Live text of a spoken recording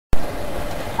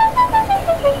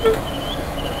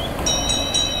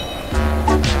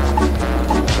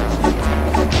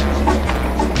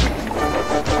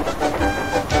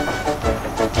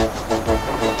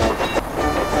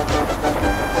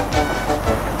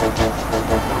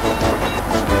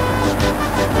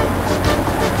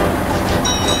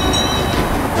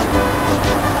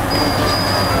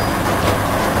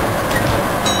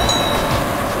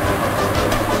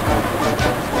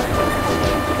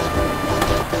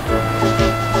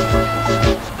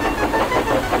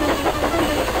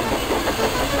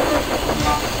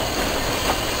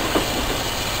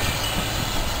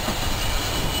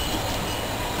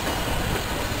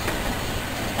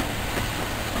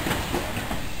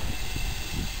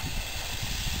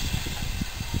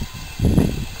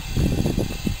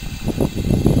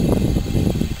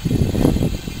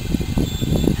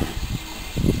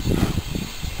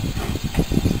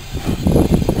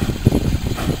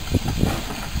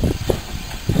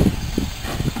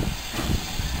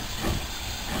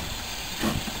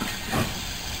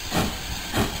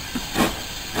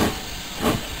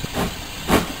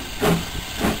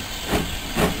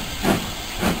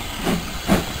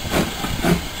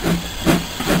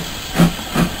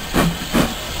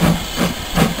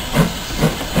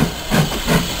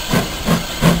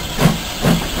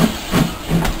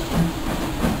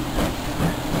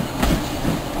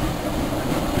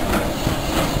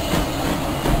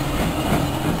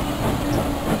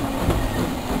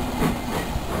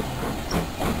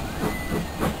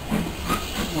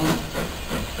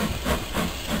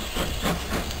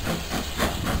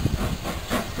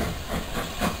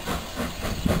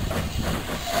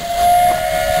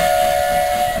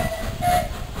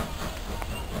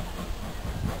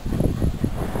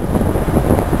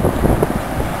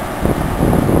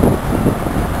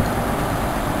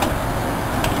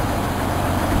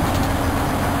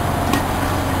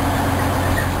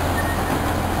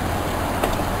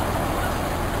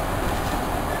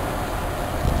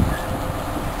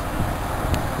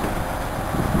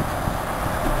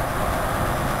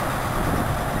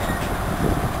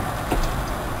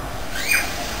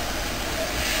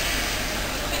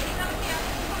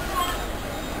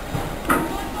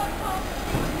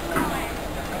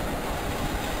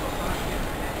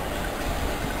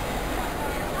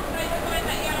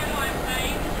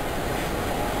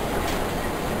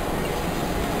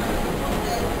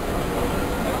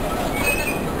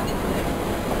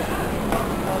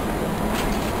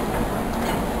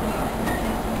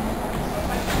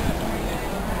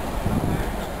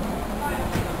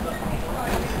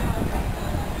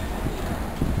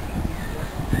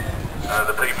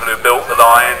the people who built the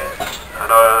line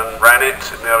and ran it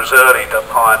in those early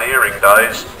pioneering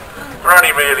days. We're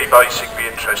only really basically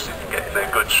interested in getting their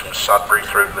goods from Sudbury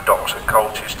through to the docks at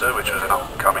Colchester, which was an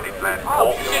upcoming inland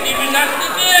port.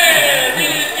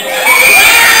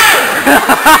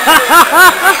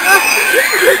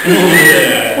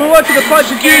 We're watching a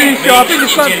bunch of Judy show. I think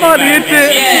it's so funny, isn't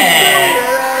it?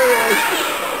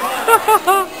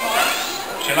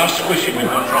 Shall I squish him with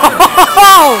one drop?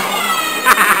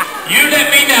 You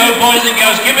let me know, boys and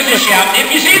girls. Give us a shout.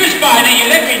 If you see the spider, you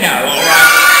let me know, all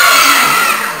right?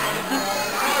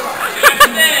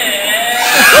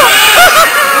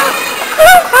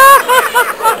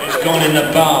 He's gone in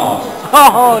the bath.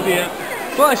 Oh dear.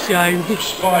 What a shame. The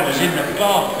spider's in the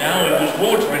bath now. There was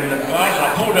water in the bath.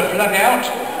 I pulled the plug out.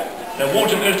 The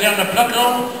water goes down the plug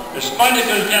hole. The spider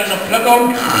goes down the plug hole.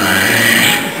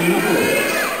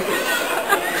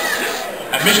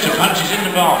 And Mr. Punch is in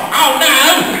the bath. Oh no!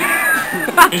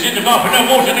 He's in the bath with no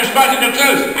water, no spider, no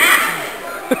clothes.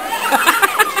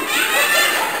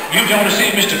 You don't want to see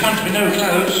Mr. Punch with no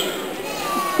clothes?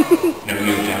 No,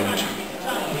 you don't.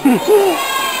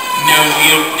 No,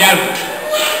 you don't.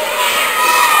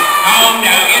 Oh,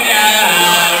 no, you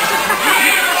don't.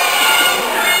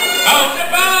 Oh, the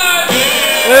bar!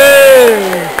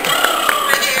 Hey!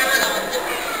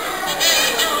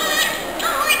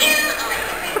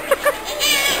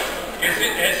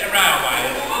 There's a railway.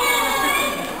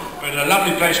 There's a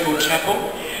lovely place called Chapel,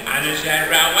 and there's a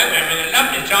railway. We're having a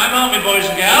lovely time, aren't we, boys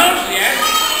and girls? Yeah.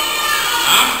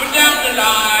 Up and down the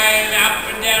line,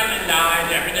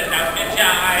 having a lovely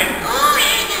time.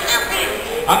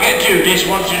 I'll get Judy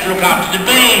wants you to look after the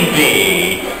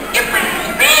baby. The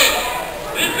baby!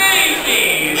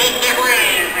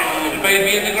 The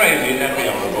baby in the gravy, that'd be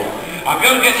horrible. I'll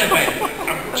go and get the baby.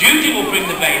 Judy will bring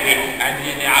the baby, and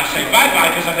I'll say bye-bye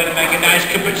because I'm going to make a nice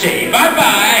cup of tea.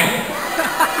 Bye-bye!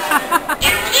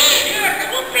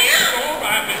 All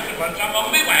right, Mr. Bunch, I'm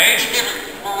on my way.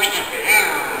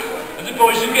 Are the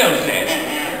boys and girls there?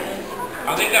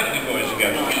 Are they lovely boys and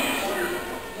girls?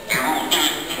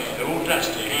 They're all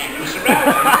dusty. It's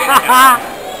around.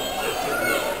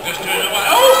 Just doing a while.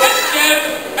 Oh, hello!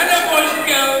 Hello, boys and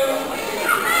girls.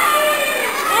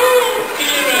 Oh,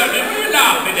 dear, what are you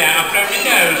laughing at? I've blown my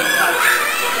nose.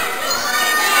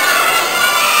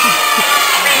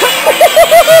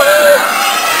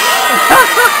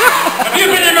 Have you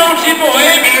been a naughty boy?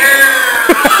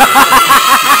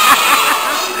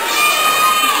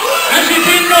 Has he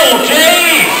been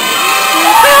naughty?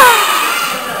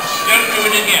 Don't do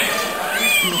it again.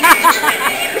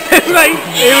 Right,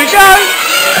 here we go.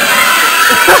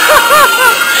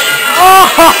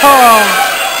 Oh!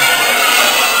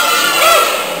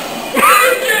 What are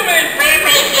you doing?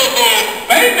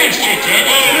 Babysitting?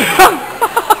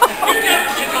 You don't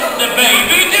sit on the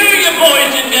baby, do you,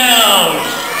 boys and girls?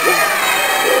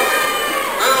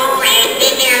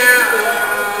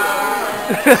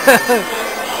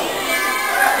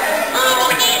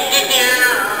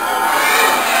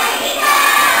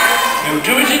 You'll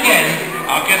do it again.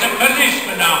 I'll get a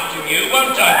policeman after you,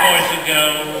 won't I, boys and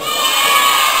girls?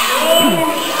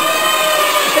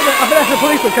 I think that's the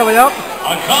policeman coming up.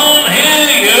 I can't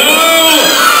hear you!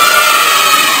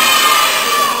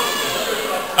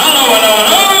 Hello, hello,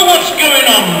 hello! What's going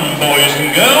on, boys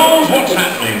and girls? What's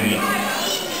happening?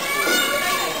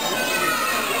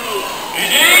 Is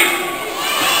he?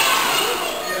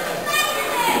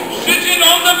 Sitting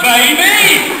on the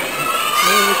baby?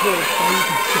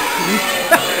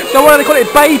 Don't want to call it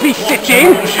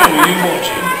babysitting. What show are you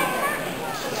watching?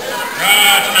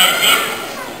 That's no good.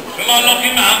 Shall I lock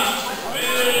him up?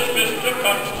 Where's Mr.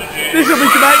 Constantine? This will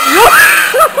be tonight.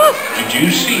 Did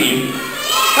you see him?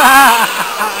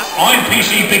 I'm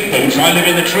PC Big Boots. I live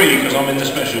in the tree because I'm in the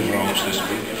special branch this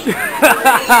week.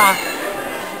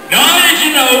 Now, did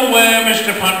you know where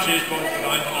Mr. Punch is going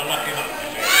tonight and I'll lock him up?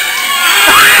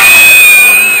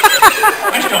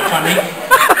 That's not funny.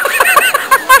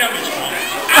 No, it's not.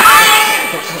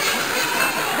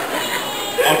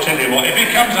 I'll tell you what, if he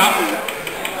comes up,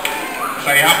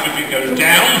 say up. If he goes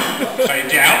down, say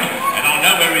down, and I'll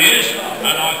know where he is, and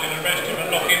I can arrest him and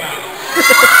lock him up.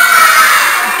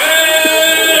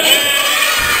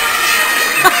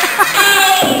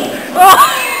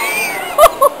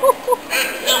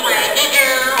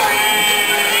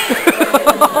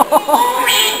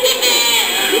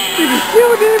 Did you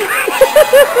kill him?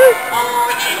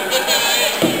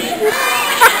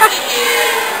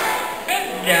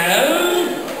 Hello.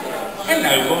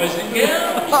 Hello, boys and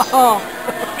girls.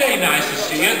 Very nice to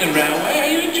see you at the railway. Are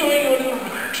you enjoying your little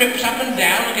trips up and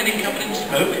down and getting covered in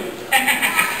smoke?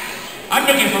 I'm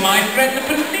looking for my friend the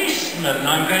policeman. Christmas and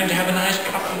I'm going to have a nice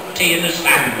cup of tea and a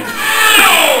sandwich.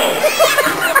 Ow!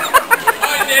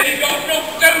 I nearly got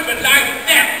knocked over like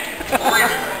that.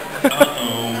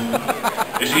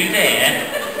 Uh-oh. Is he there?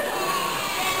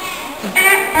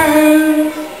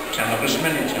 Sound like a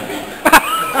smelling chubby.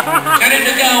 Tell him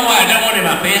to go away, I don't want him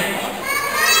up here.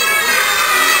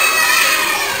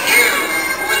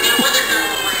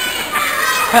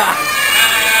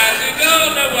 Has he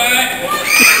gone away?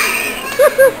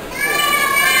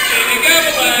 Did he go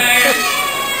away?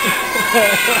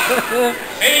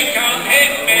 He can't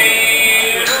hit me.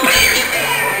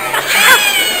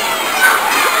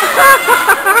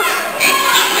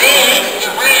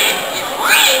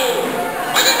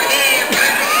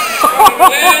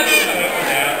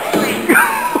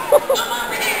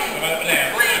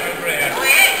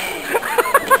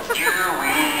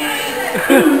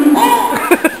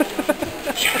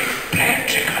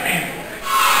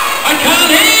 I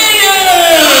can't hear you!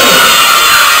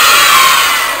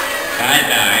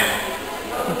 Bye-bye.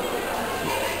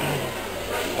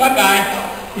 Bye-bye.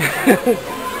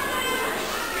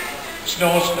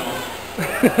 Snore, snore.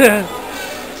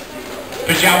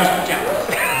 Pajamas, pajamas.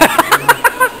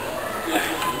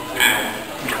 Ow.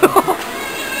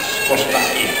 Squash back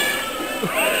in.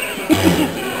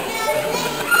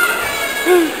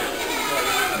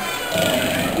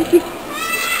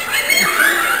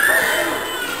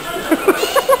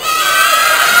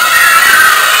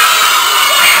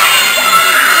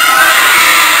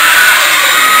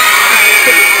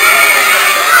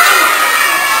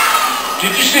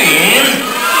 Did you see him?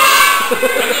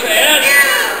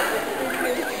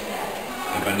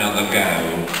 Have another go.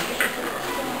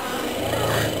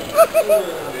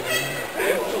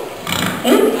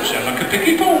 Oh, sound like a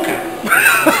picky polka.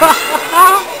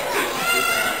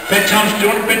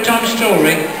 Bedtime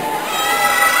story.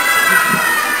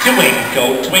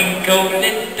 Twinkle, twinkle,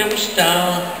 little star,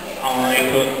 I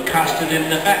put custard in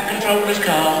the fat controller's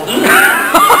car. Oh,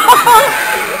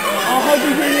 how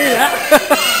did you hear that?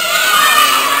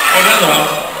 Another one.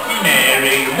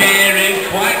 Mary, Mary,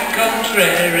 quite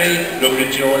contrary. Look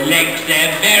at your legs,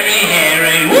 they're very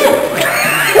hairy. Woo!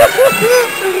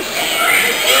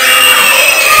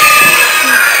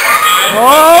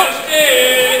 Oh!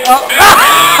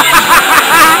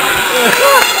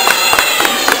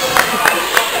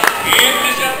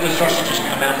 The sausages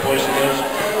come out, boys and girls.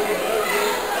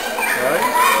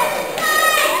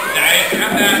 They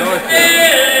come out.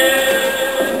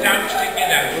 Don't stick your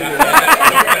nose up there.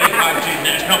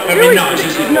 That's not very nice,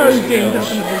 is it? Nose in,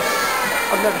 doesn't he?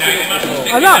 I've never seen it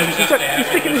before. I know, he's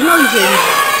sticking his nose in.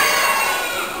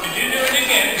 Did you do it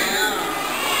again?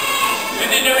 Did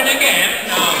you do it again?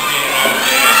 Oh dear, oh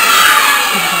dear.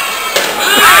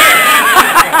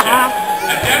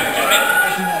 And don't do it.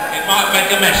 It might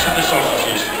make a mess of the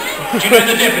sausages. Do you know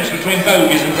the difference between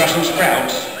bogies and Brussels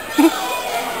sprouts?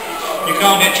 You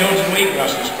can't get children to eat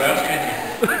Brussels sprouts, can you?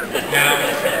 Now,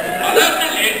 I'll open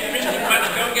the lid, Mr. Fudge,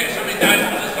 go and get something nice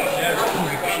for the sausage.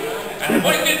 And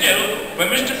what you can do, when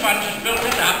Mr. Fudge has built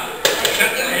it up,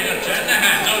 shut the lid and turn the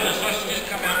handle and the sausages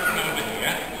come out from over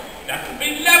here. That would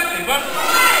be lovely, won't it?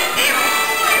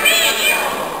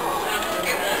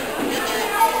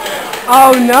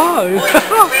 Oh no!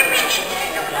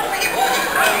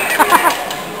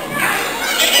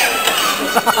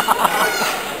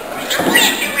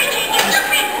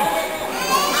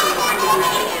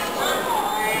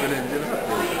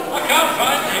 I can't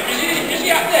find him. Is he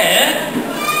up there?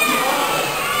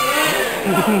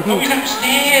 Oh, he's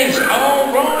upstairs.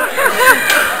 Oh, right.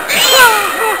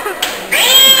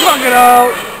 Crocodile!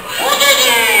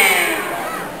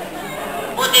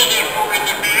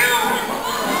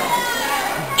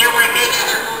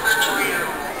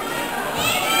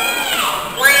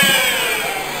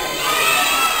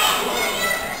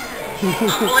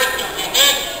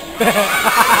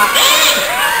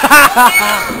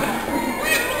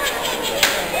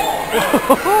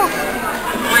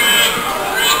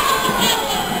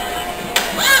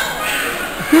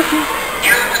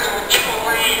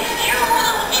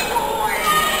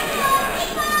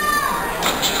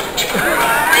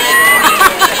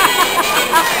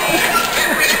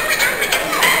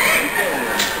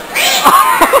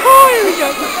 Here we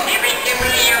go.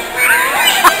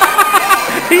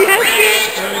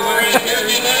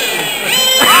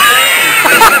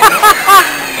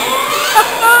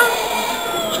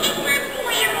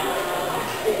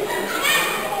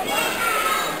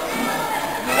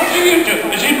 What do you do?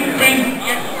 Is it been...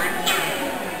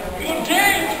 You're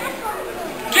dead.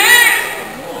 Dead?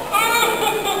 Oh,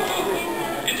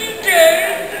 is he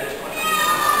dead?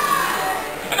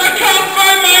 And I can't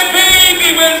find my baby.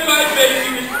 Where's my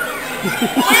baby?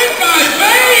 Where's my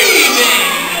baby?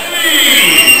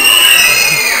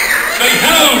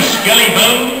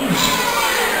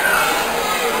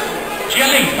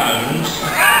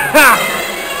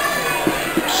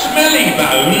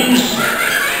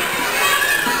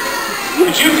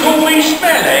 call me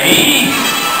smelly?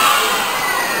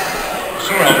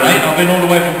 Sorry I'm late, I've been all the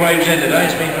way from Gravesend today,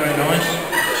 it's been very nice.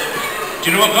 Do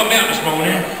you know what got me up this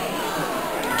morning?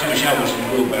 Two shovels and a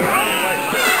wheelbarrow.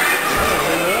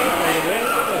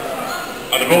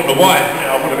 I'd have brought the wife,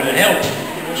 I would have been a help.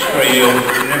 Sorry, you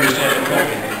never stand for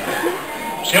coffee.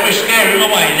 Shall we scare him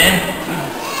away then?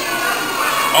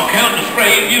 I'll count to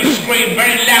 3 if you scream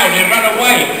very loudly and run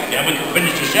away. Then we can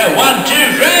finish the show. 1, 2,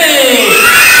 3!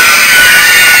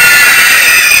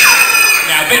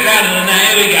 Now a bit louder than that,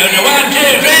 here we go. Now 1,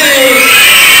 2,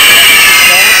 3!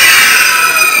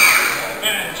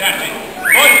 Fantastic.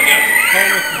 Boys and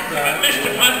girls, Mr.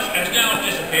 Punch has now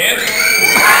disappeared.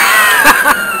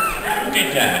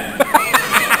 Did that?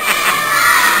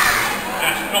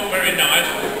 That's not very nice.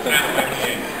 Now back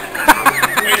here.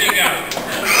 Where'd he go?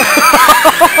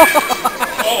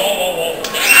 Oh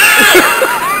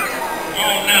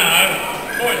no.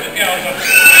 Boys and girls,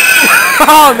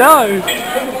 Oh no! it's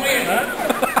probably in her.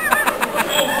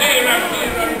 Oh dear,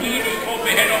 just pulled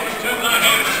my head off and turned my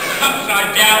head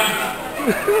upside down.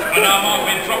 And I've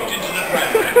been dropped into the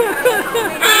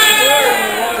ground.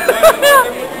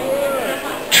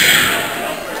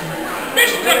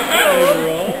 Mr.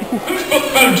 Punch! Who's put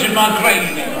bones in my grave?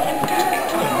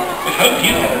 I hope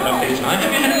you had a lovely time.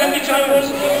 Have you had a lovely time, Ross?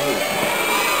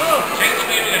 Take the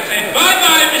baby and say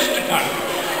bye-bye, Mr. Punch.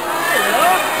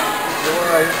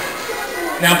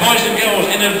 Now, boys and girls,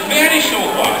 in a very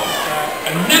short while,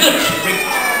 another treat.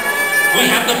 We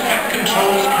have the Fat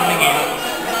Controls coming in,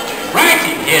 right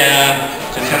in here,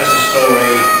 to tell us a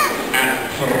story at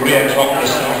 3 o'clock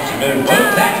this afternoon.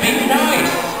 Won't that be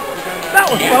nice? That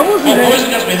was fun, wasn't it? Boys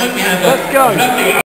and girls, we hope you have Let's go. a lovely